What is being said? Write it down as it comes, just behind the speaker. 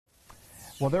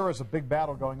Well, there is a big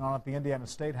battle going on at the Indiana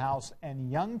State House,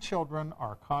 and young children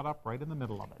are caught up right in the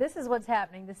middle of it. This is what's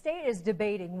happening. The state is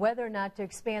debating whether or not to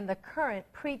expand the current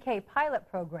pre-K pilot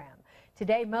program.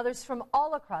 Today, mothers from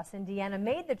all across Indiana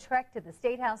made the trek to the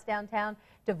State House downtown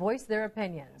to voice their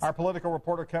opinions. Our political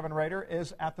reporter Kevin Rader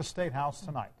is at the State House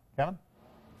tonight. Kevin?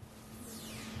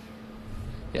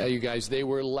 Yeah, you guys, they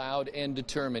were loud and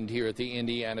determined here at the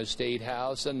Indiana State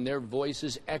House, and their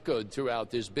voices echoed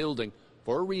throughout this building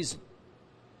for a reason.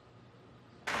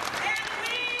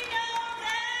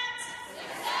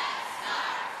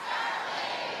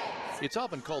 It's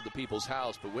often called the People's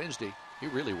House, but Wednesday,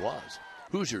 it really was.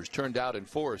 Hoosiers turned out in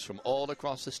force from all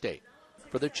across the state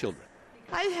for their children.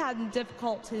 I've had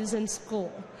difficulties in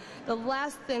school. The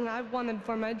last thing I wanted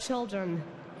for my children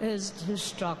is to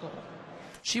struggle.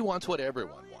 She wants what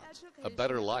everyone wants, a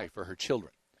better life for her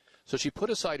children. So she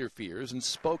put aside her fears and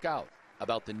spoke out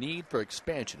about the need for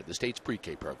expansion of the state's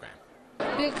pre-K program.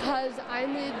 Because I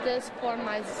need this for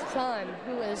my son,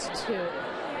 who is 2.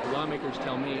 Lawmakers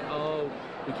tell me, oh,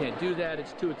 we can't do that,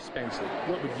 it's too expensive.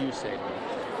 What would you say to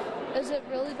me? Is it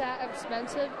really that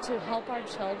expensive to help our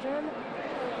children?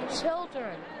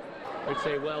 Children. I'd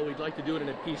say, well, we'd like to do it in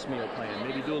a piecemeal plan.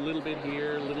 Maybe do a little bit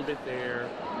here, a little bit there.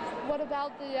 What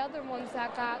about the other ones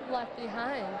that got left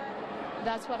behind?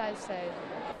 That's what I say.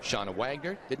 Shauna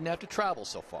Wagner didn't have to travel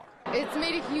so far. It's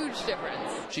made a huge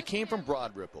difference. She came from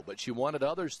Broad Ripple, but she wanted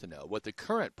others to know what the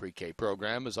current pre-K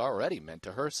program has already meant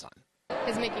to her son.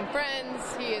 He's making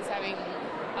friends, he is having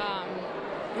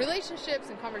relationships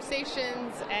and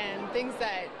conversations and things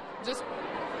that just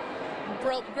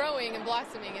growing and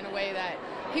blossoming in a way that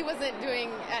he wasn't doing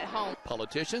at home.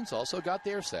 Politicians also got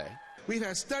their say. We've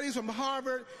had studies from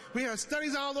Harvard. We have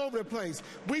studies all over the place.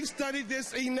 We've studied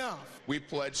this enough. We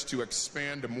pledged to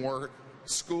expand to more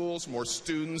schools, more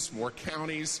students, more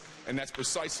counties, and that's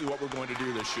precisely what we're going to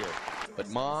do this year. But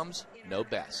moms know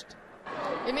best.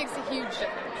 It makes a huge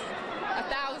difference,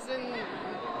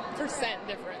 1,000%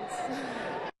 difference.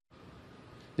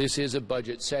 This is a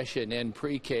budget session, and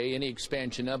pre-K, any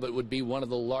expansion of it would be one of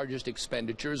the largest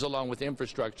expenditures, along with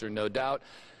infrastructure, no doubt.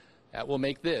 That will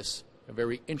make this a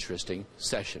very interesting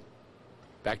session.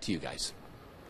 Back to you guys.